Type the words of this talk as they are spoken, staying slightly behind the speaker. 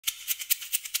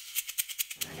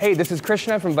Hey, this is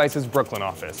Krishna from Vice's Brooklyn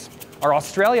office. Our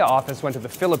Australia office went to the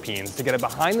Philippines to get a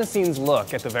behind-the-scenes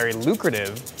look at the very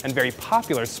lucrative and very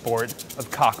popular sport of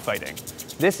cockfighting.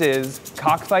 This is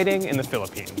cockfighting in the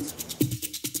Philippines.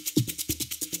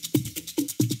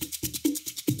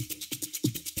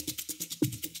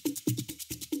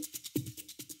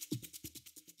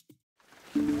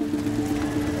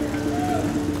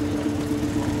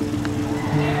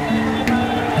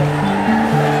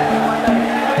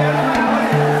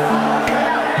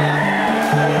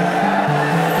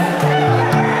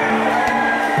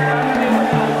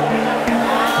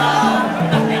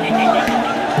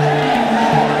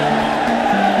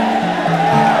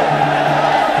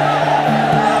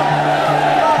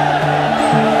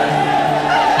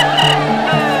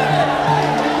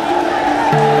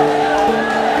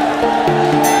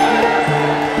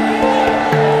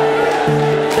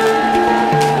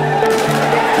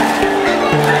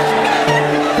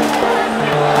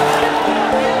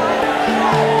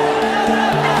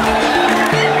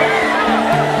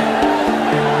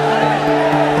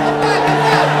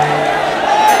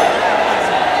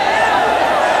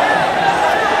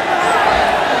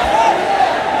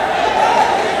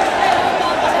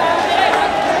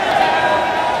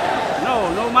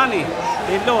 Money,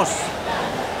 kilos.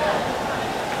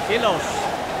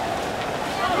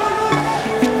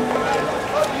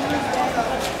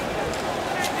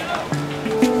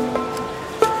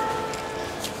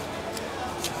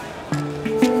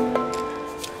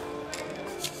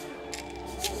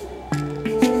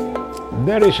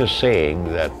 There is a saying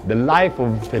that the life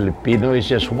of a Filipino is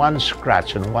just one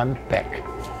scratch and one peck.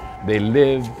 They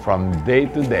live from day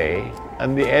to day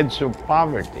on the edge of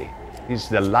poverty. It's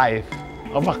the life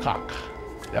of a cock.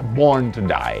 They're born to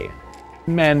die.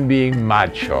 Men being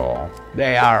macho,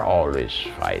 they are always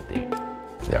fighting.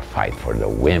 They fight for the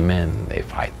women, they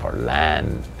fight for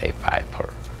land, they fight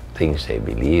for things they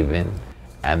believe in,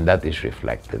 and that is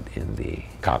reflected in the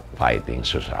cockfighting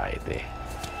society.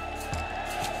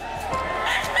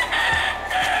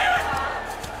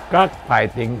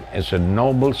 Cockfighting is a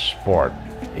noble sport.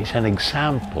 It's an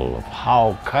example of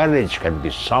how courage can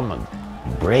be summoned,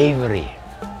 bravery.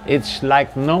 It's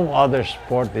like no other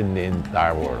sport in the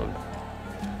entire world.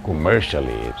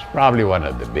 Commercially, it's probably one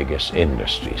of the biggest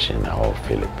industries in the whole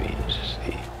Philippines.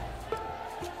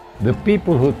 The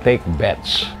people who take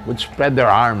bets would spread their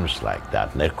arms like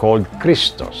that. They're called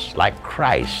Christos, like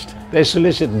Christ. They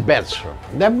solicit bets from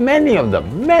them. There are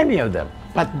many of them.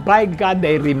 But by God,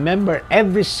 they remember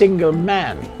every single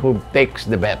man who takes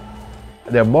the bet.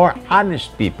 There are more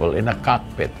honest people in a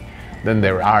cockpit than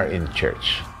there are in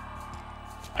church.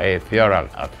 If you're an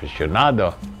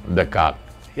aficionado of the cock,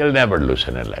 you'll never lose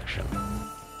an election.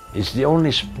 It's the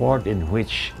only sport in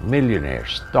which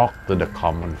millionaires talk to the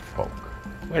common folk,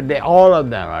 where all of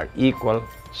them are equal,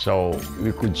 so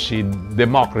we could see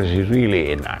democracy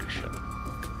really in action.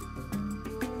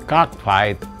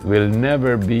 Cockfight will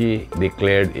never be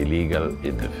declared illegal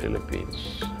in the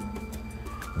Philippines.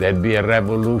 There'd be a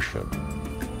revolution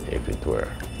if it were.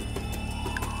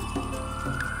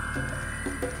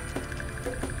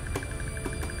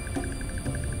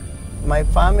 My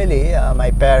family,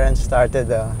 my parents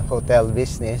started a hotel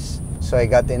business, so I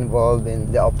got involved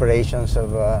in the operations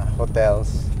of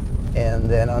hotels. And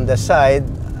then on the side,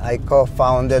 I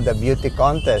co-founded a beauty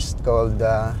contest called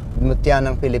Mutya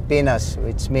ng Pilipinas,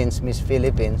 which means Miss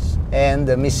Philippines, and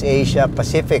Miss Asia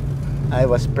Pacific. I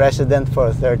was president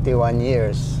for 31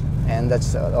 years, and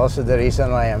that's also the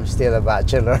reason why I'm still a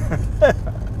bachelor.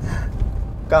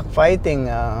 Cockfighting,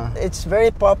 it's very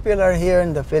popular here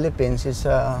in the Philippines. It's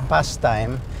a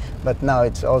pastime, but now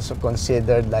it's also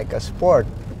considered like a sport.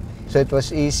 So it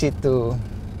was easy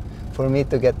for me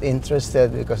to get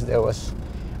interested because there was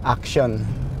action.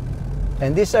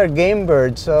 And these are game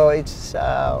birds,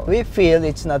 so we feel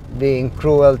it's not being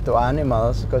cruel to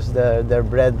animals because they're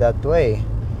bred that way.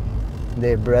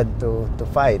 They're bred to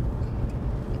fight.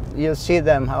 You see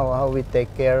them, how we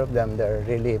take care of them. They're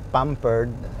really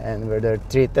pampered and where they're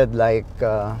treated like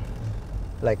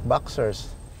boxers.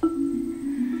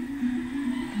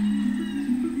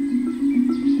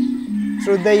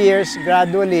 Through the years,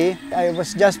 gradually, I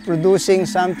was just producing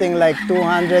something like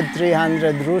 200,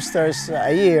 300 roosters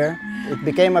a year. It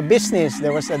became a business.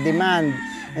 There was a demand.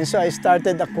 And so I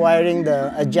started acquiring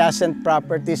the adjacent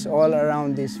properties all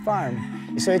around this farm.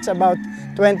 So it's about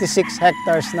 26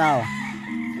 hectares now.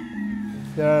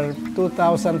 There are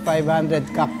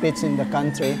 2,500 cockpits in the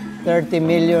country. 30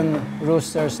 million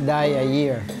roosters die a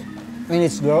year. I mean,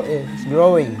 it's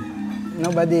growing.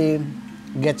 Nobody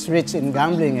gets rich in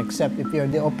gambling except if you're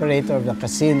the operator of the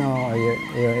casino or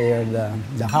you're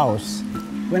the house.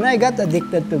 When I got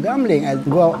addicted to gambling, I'd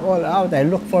go all out. I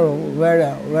look for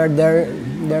where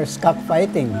there's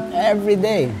cockfighting every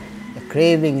day. The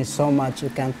craving is so much you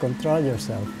can't control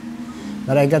yourself.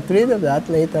 But I got rid of that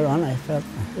later on. I felt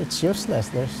it's useless.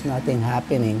 There's nothing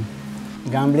happening.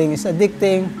 Gambling is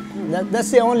addicting.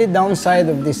 That's the only downside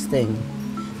of this thing.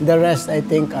 The rest, I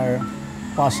think, are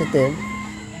positive.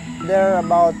 There are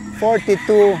about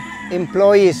 42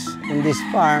 employees in this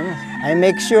farm. I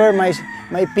make sure my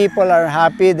people are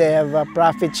happy. They have a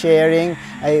profit sharing.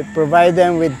 I provide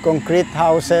them with concrete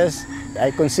houses.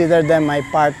 I consider them my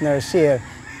partners here.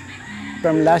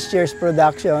 From last year's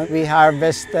production, we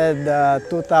harvested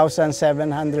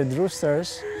 2,700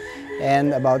 roosters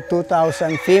and about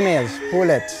 2,000 females,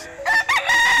 pullets.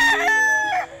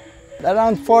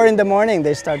 Around 4 in the morning,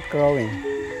 they start crowing.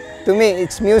 To me,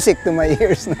 it's music to my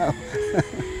ears now.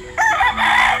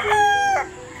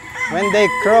 When they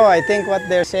crow, I think what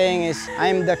they're saying is,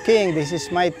 I'm the king, this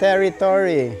is my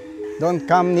territory, don't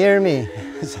come near me,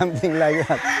 something like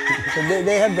that. So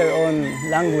they have their own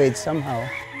language somehow.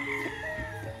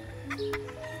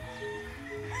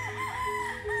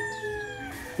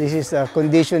 This is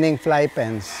conditioning fly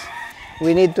pens.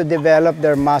 We need to develop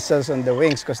their muscles on the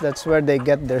wings because that's where they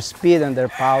get their speed and their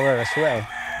power as well.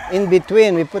 In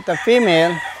between, we put a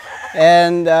female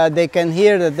and they can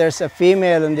hear that there's a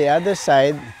female on the other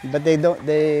side, but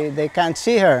they can't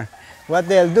see her. What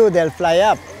they'll do, they'll fly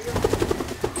up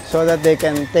so that they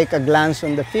can take a glance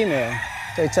on the female.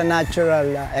 So it's a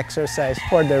natural exercise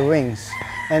for their wings.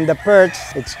 And the perch,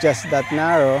 it's just that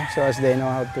narrow, so as they know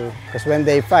how to, because when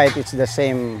they fight, it's the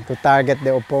same to target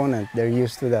the opponent. They're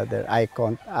used to that, their eye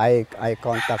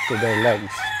contact to their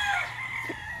legs.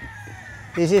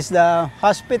 This is the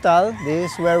hospital. This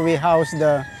is where we house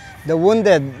the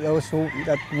wounded, those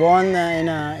that won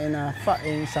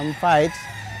in some fights.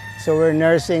 So we're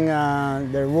nursing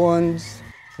their wounds.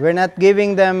 We're not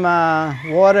giving them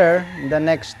water the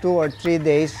next 2 or 3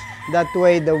 days. That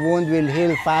way the wound will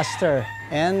heal faster.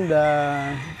 And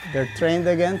they're trained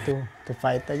again to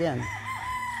fight again.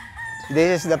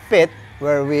 This is the pit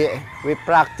where we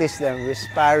practice them with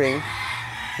sparring.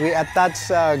 We attach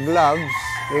gloves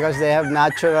because they have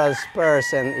natural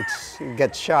spurs and it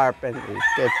gets sharp and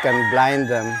it can blind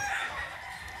them.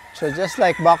 So just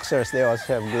like boxers, they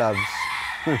also have gloves.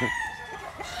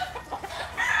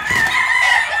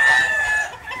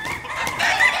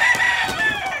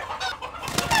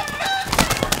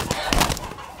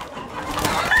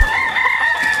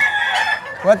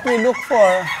 What we look for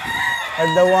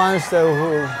are the ones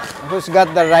who's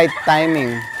got the right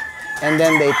timing, and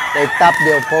then they tap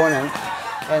the opponent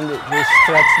and they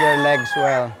stretch their legs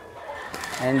well,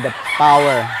 and the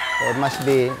power. So it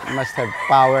must have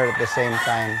power at the same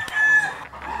time.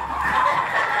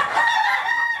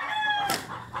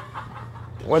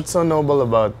 What's so noble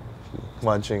about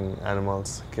watching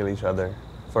animals kill each other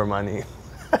for money?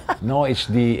 No, it's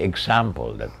the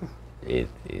example that it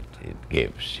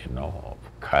gives, you know, of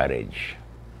courage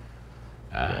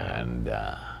and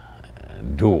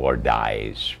do or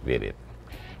die spirit.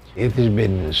 It has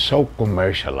been so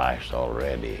commercialized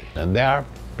already, and there are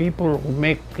people who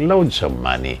make loads of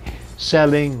money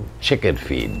selling chicken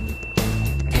feed.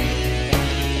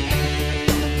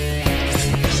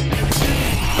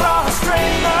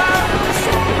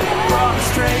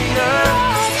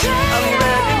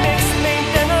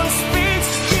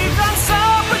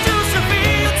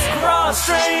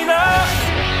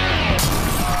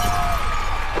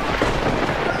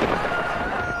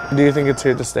 Do you think it's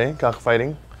here to stay,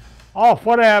 cockfighting? Oh,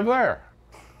 forever.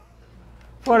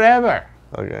 Forever.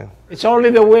 Okay. It's only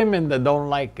the women that don't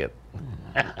like it.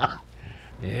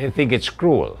 They think it's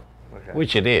cruel, Okay.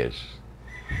 which it is.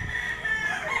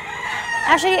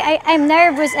 Actually, I'm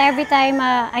nervous every time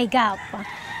I gap,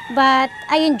 but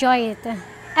I enjoy it.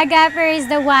 A gapper is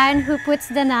the one who puts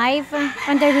the knife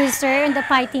on the rooster and the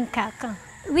fighting cock.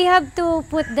 We have to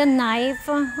put the knife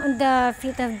on the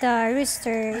feet of the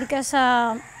rooster because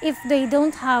if they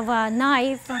don't have a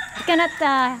knife, they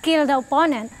cannot kill the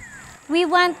opponent. We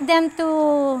want them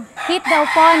to hit the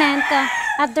opponent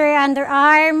at their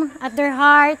underarm, at their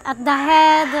heart, at the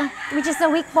head, which is the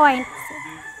weak point.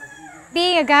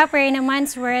 Being a gapper in a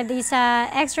man's world is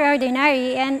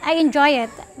extraordinary, and I enjoy it.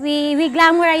 We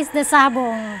glamorize the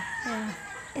sabong. Yeah.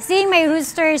 Seeing my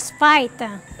roosters fight,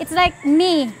 it's like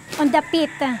me on the pit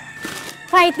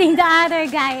fighting the other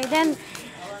guy. Then,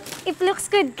 if looks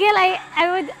could kill,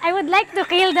 I would like to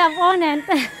kill the opponent.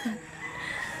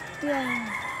 Yeah.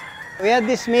 We had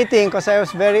this meeting because I was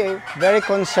very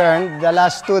concerned. The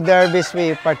last 2 derbies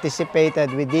we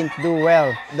participated, we didn't do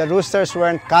well. The roosters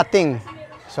weren't cutting.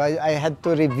 So I had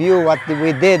to review what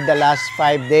we did the last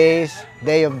 5 days,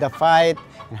 day of the fight,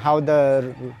 and how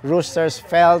the roosters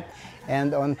felt.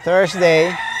 And on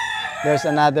Thursday, there's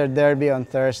another derby on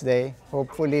Thursday.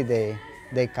 Hopefully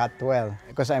they cut well,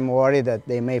 because I'm worried that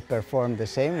they may perform the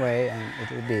same way and it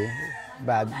will be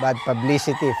bad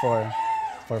publicity for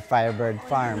Firebird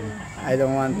Farm. I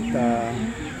don't want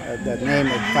the name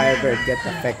of Firebird get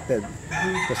affected,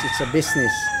 because it's a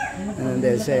business. And then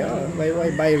they'll say, oh,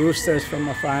 why buy roosters from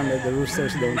a farm that the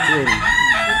roosters don't win?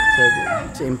 So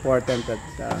it's important that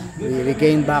we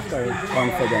regain back our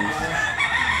confidence.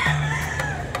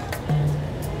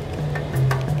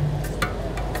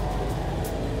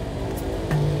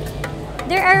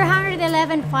 There are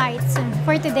 111 fights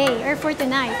for today or for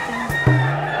tonight.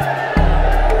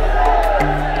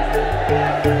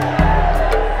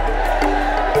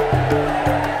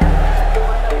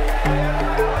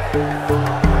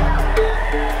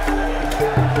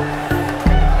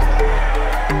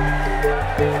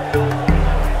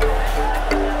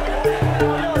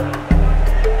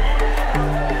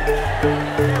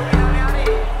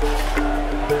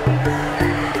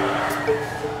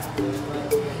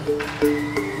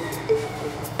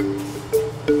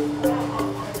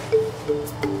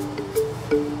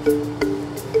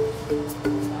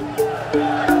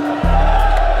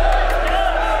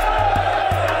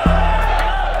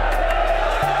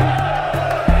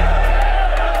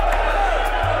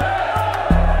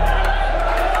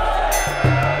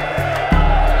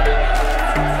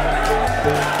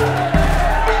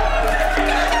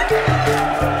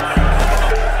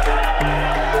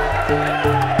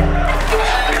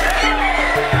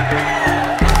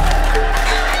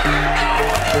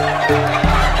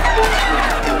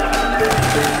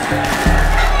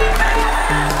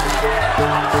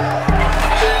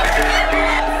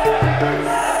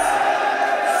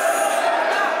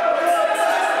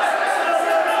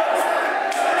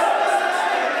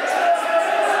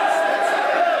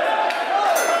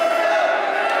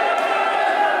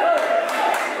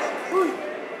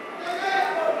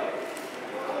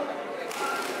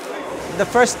 The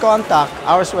first contact,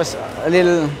 ours was a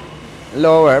little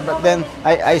lower, but then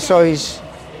I saw his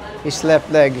left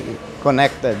leg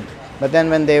connected. But then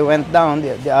when they went down,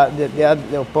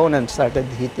 the opponent started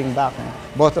hitting back.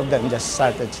 Both of them just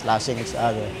started slashing each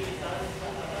other.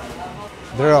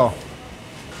 Draw.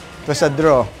 It was a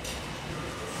draw.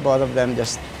 Both of them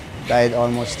just died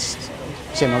almost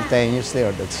simultaneously or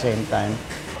at the same time.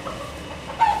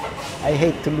 I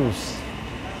hate to lose.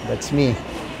 That's me.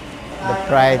 The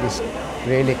pride is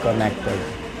really connected.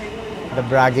 The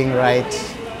bragging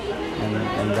rights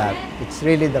and that. It's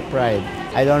really the pride.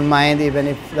 I don't mind even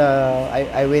if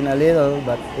I win a little,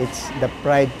 but it's the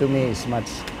pride to me is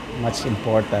much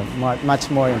important,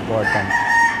 much more important.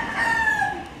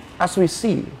 As we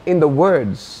see in the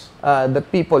words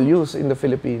that people use in the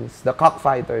Philippines, the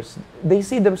cockfighters, they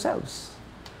see themselves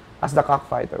as the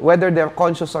cockfighter. Whether they're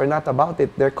conscious or not about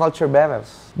it, they're culture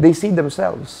bearers. They see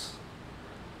themselves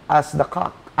as the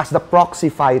cock, as the proxy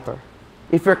fighter.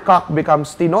 If your cock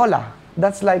becomes tinola,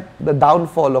 that's like the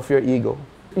downfall of your ego.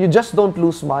 You just don't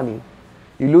lose money.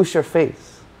 You lose your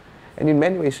face. And in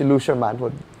many ways, you lose your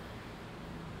manhood.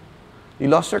 You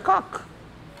lost your cock.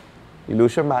 You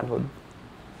lose your manhood.